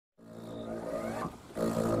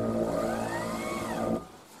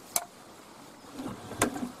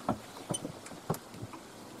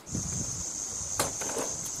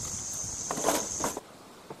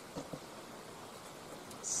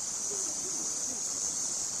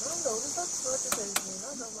うるさく座ってたですね。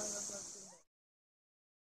なんでお前が座ってんの。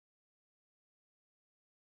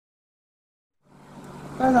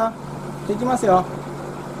母さん、行きますよ。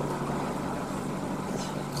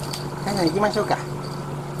母さん行きましょうか。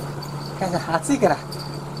母さん暑いから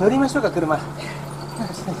乗りましょうか、車。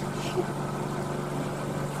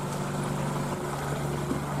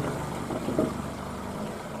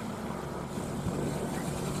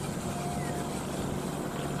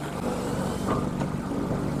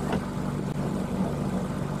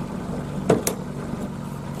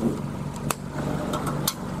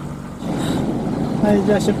はい、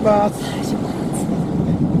じゃあ出発。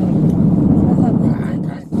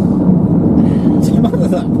まだ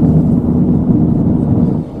さ、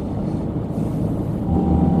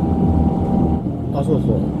あ、そう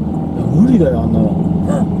そう。無理だよ、あんな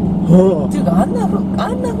の。っていうか、あんな風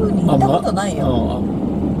に行ったことないよ。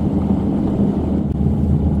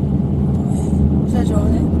駐車場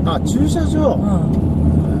ね。あ、駐車場。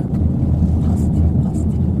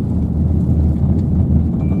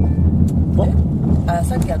あ、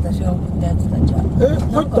さっき私が送ったやつだじゃん。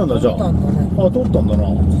入ったんだじゃあ。あ、通ったんだな。い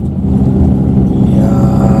や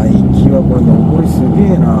ー、息はこれ残りすげ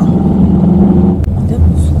えな。で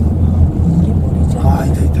もそう、無理無理じゃん。あ、い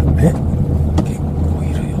たいた。結構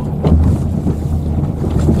いるよ。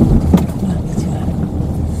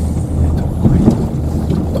どこがいい？ど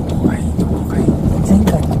こがいい？どこがいい？前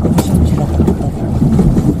回の黒潮地がかかったから、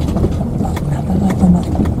中が止まっ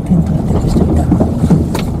てテントが出る人いたから。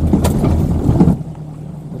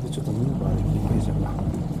ちょっとムーバーで切り替えちゃうか。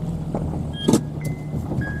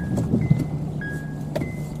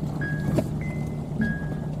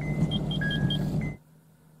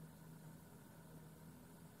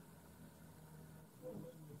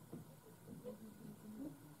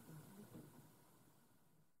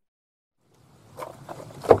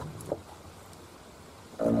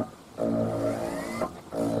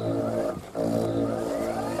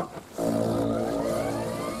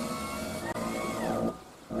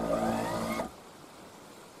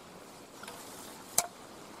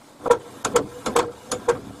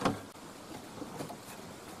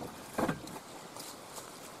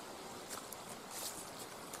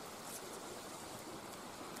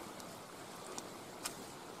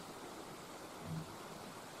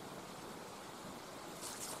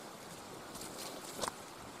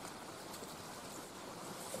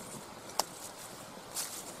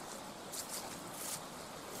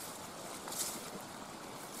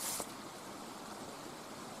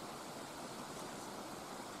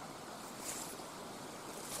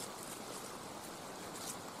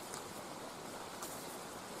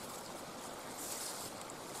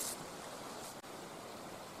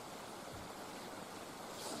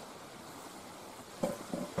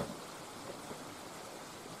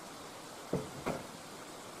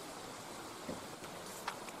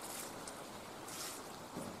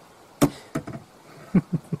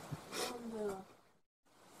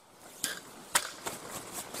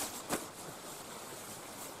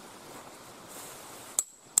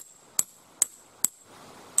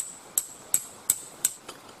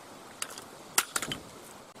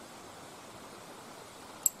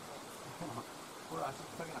これ足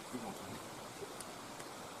下げなくていいかもしれない。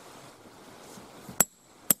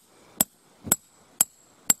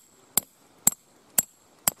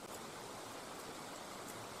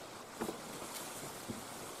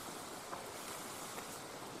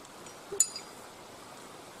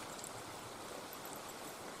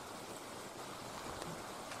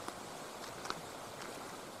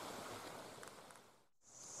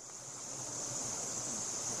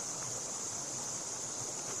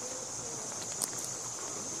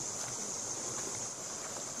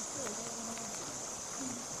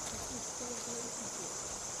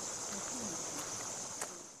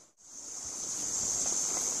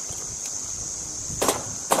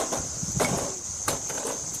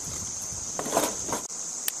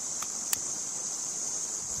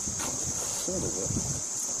なん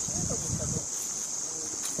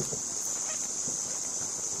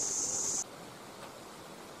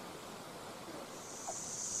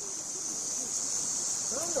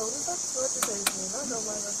だ、うるさく座ってたですね。なんでお前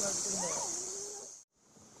が座ってんのよ。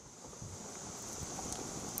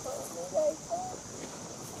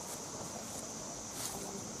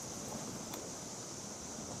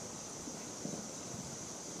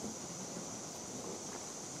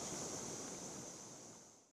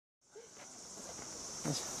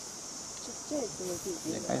ちっちゃい爪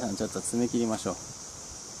切り。カイさんちょっと爪切りましょう。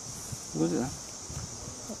どうじゃない？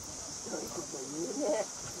そういうこと言うね。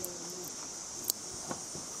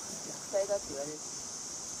虐待だって言われる。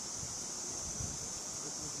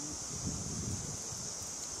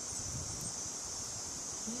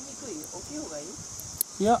い？大きい方がいい？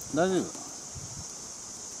いや、大丈夫。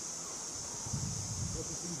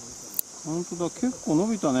本当だ、結構伸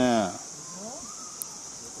びたね。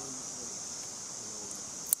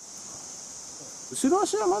後ろ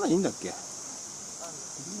足はまだいいんだっけ？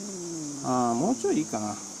ああ、もうちょいいいか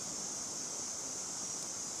な。う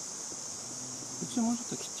ちもうちょっ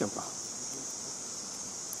と切っちゃうか。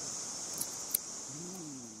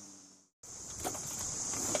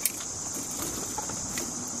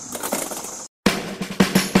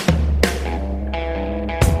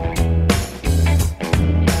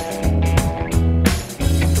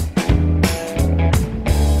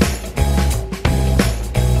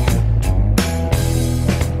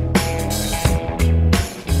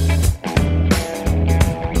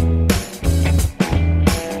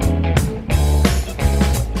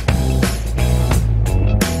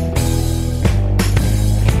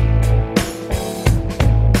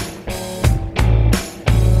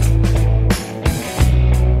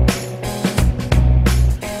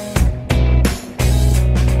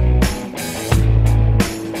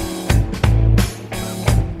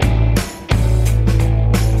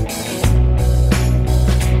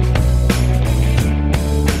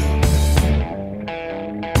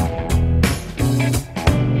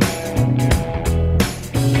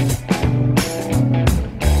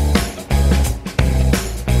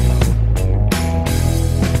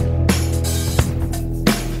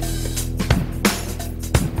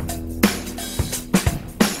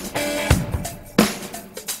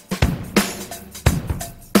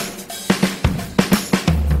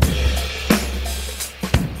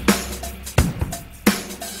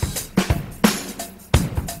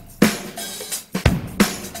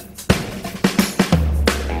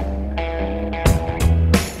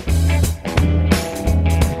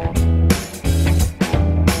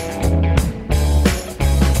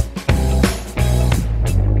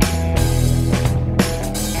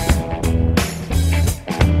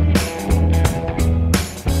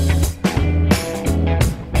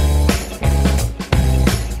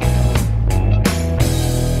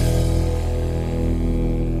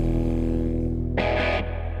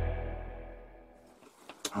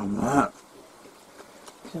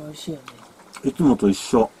美味しいよね。いつもと一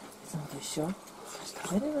緒。いつもと一緒？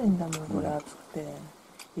食べればいいんだもん、これ熱くて。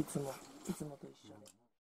いつもと一緒で。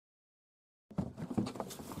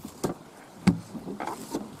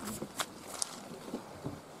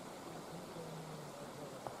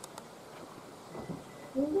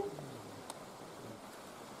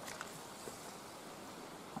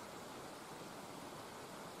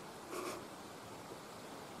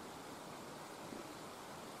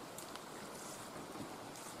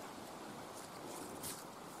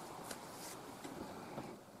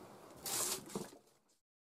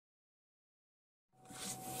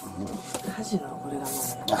箸のこれがも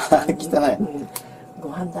うね、汚い。ご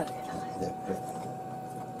飯だらけだね。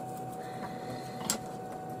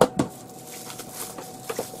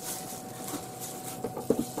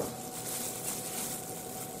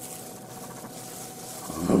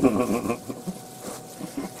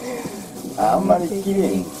あんまり綺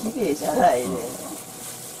麗に。綺麗じゃないね。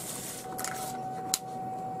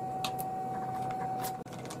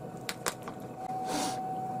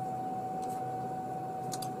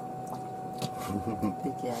出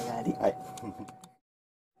来上がり。はい。パ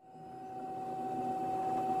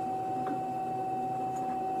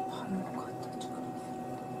ンのこうやって力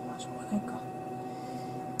まあしょうがないか。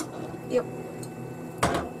よっ。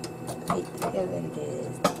はい、出来上がりで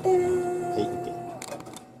す。でーん。はい、OK。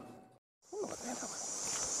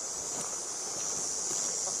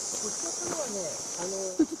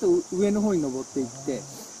ちょっと上の方に登っていって、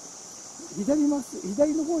左の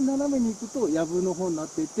方に斜めに行くと藪の方になっ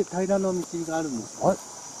ていって平らな道があるんです。あれ、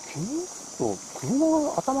車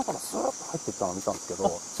が頭からスーッと入ってったの見たんですけど、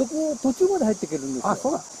そこ途中まで入っていけるんですよ。あ、そ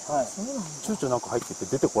うだ。はい。躊躇なく入ってって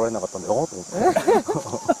出てこられなかったんで、ああと思って。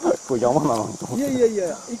これ山なのにと思って。い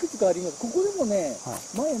や、いくつかあります。ここでもね、はい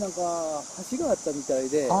前なんか橋があったみたい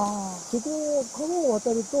で、あそこを川を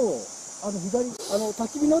渡ると、左、焚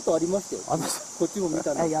き火の跡ありましたよ。あ、こっちも見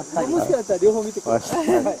たんで。やっぱりもしかしたら両方見てください。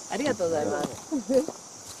はい。ありがとうございます。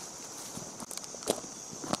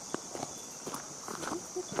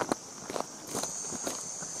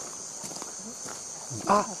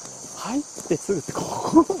あ、入ってすぐってこ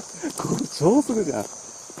こ超すぐじゃん。あ、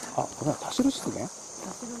これは田代湿原？田代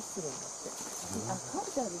湿原だって。あ、書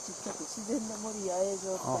いてあるちっちゃく自然の森野営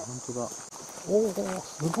場って。あ、本当だ。おお、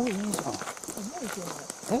すごいいいじゃん。もう行けな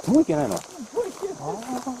い。もう行けないの？もう行けない。ああ。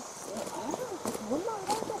こんな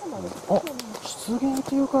偉いとこまで。あ、湿原っ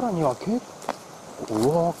ていうからには結構、う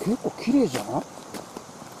わー、結構綺麗じゃん。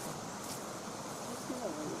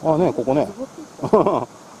あね、ここね。う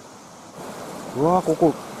わー、こ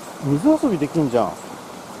こ、水遊びできんじゃん。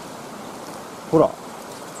ほら。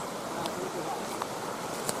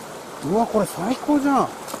うわ、これ最高じゃん。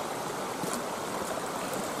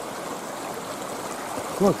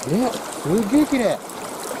うわ、すげえ綺麗。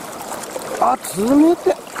あ、冷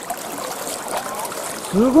て。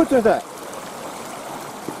すごい冷たい。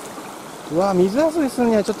うわ、水遊びする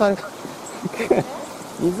にはちょっとあれか。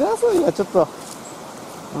水遊びはちょっと、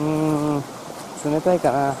冷たい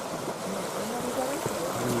かな。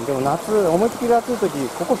でも夏、思いっきり暑い時、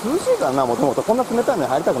ここ涼しいからな、もともと。こんな冷たいのに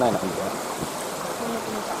入りたくないな、みたいな。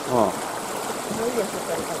もういいや、そっ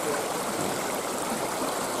から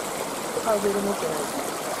カードル持ってない。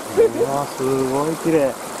うわ、すごい綺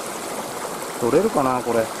麗。取れるかな、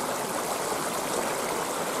これ。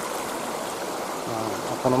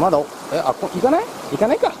このまだ、行かない？行か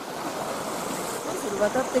ないか。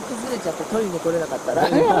渡って崩れちゃって取りに来れなかったら。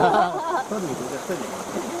取りに来れちゃっ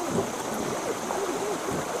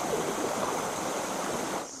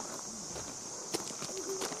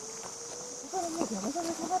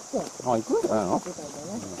た。あ、行くんじゃないの？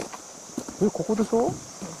ここでしょ？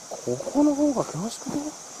ここの方が険しくね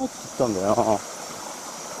入ってきたんだよな。あ、こ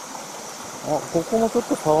こもちょっ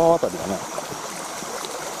と沢あたりだね。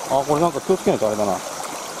あ、これなんか気をつけないとあれだな。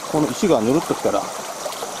この石がぬるっときたら。お、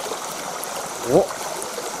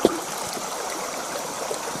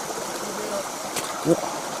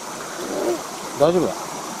大丈夫だ。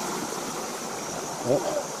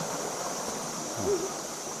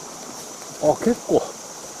あ、結構。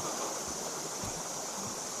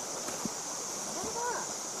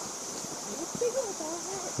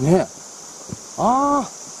ねえ。ああ、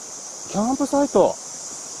キャンプサイト。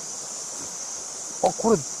あ、こ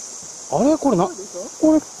れ、こ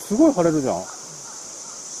れすごい晴れるじゃん。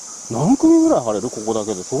何組ぐらい晴れる？ここだ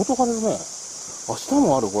けで。相当晴れるね。あ、下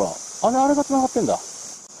もある、ほら。あれが繋がってんだ。あ、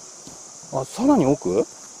さらに奥？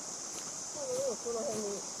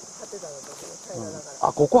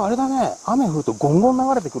あ、ここあれだね。雨降るとゴンゴン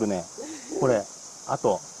流れてくるね。これ。あ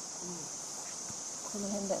と。この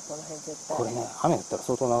辺だよ、この辺絶対。これね、雨降ったら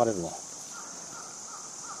相当流れるね。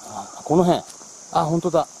あ、この辺。あ、ほんと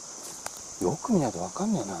だ。よく見ないとわか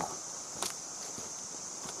んねえな。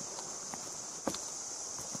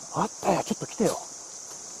あったよ、ちょっと来てよ。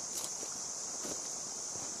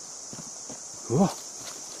うわ。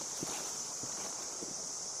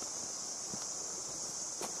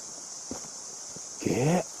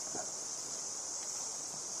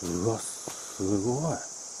うわ、すごい。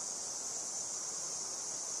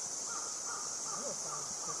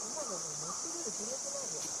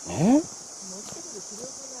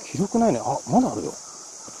記録ないね。あ、まだあるよ。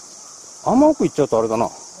あんま奥行っちゃうとあれだな。あ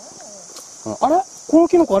れ？この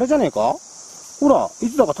キノコあれじゃねえか？ほら、い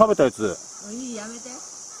つだか食べたやつ。いい、やめて。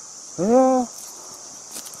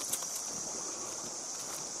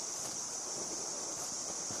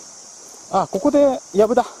あ、ここでや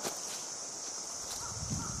ぶだ。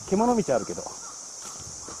獣道あるけど。一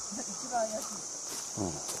番怪しい。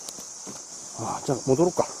あ、じゃあ戻ろ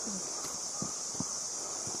うか。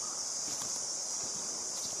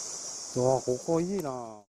うわ、ここいいな。や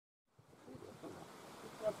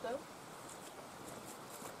ったよ。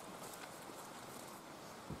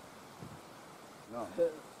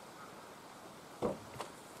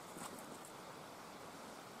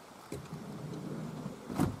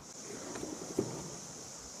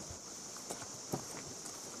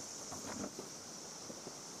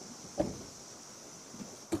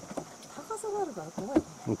高さがあるから怖いね。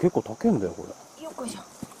結構高いんだよ、これ。よっこいしょ。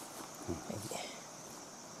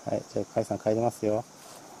はい、じゃあ、甲斐さん帰りますよ。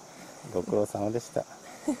ご苦労様でした。よ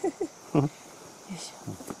いし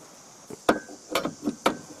ょ。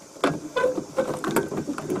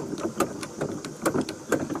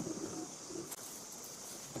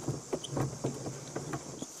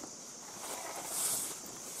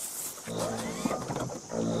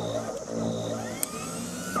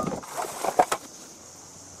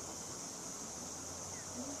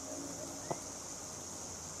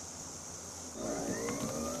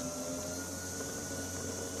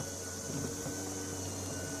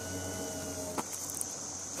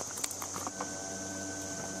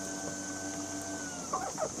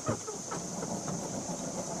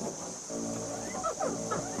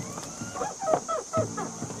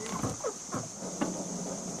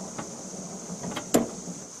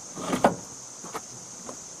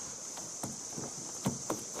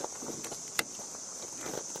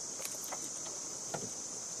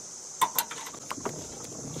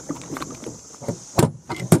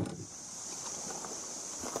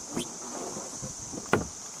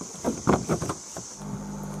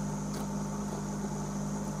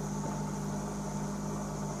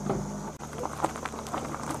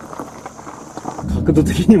角度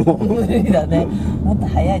的にも無理だね。もっと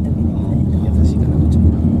早い時にもね。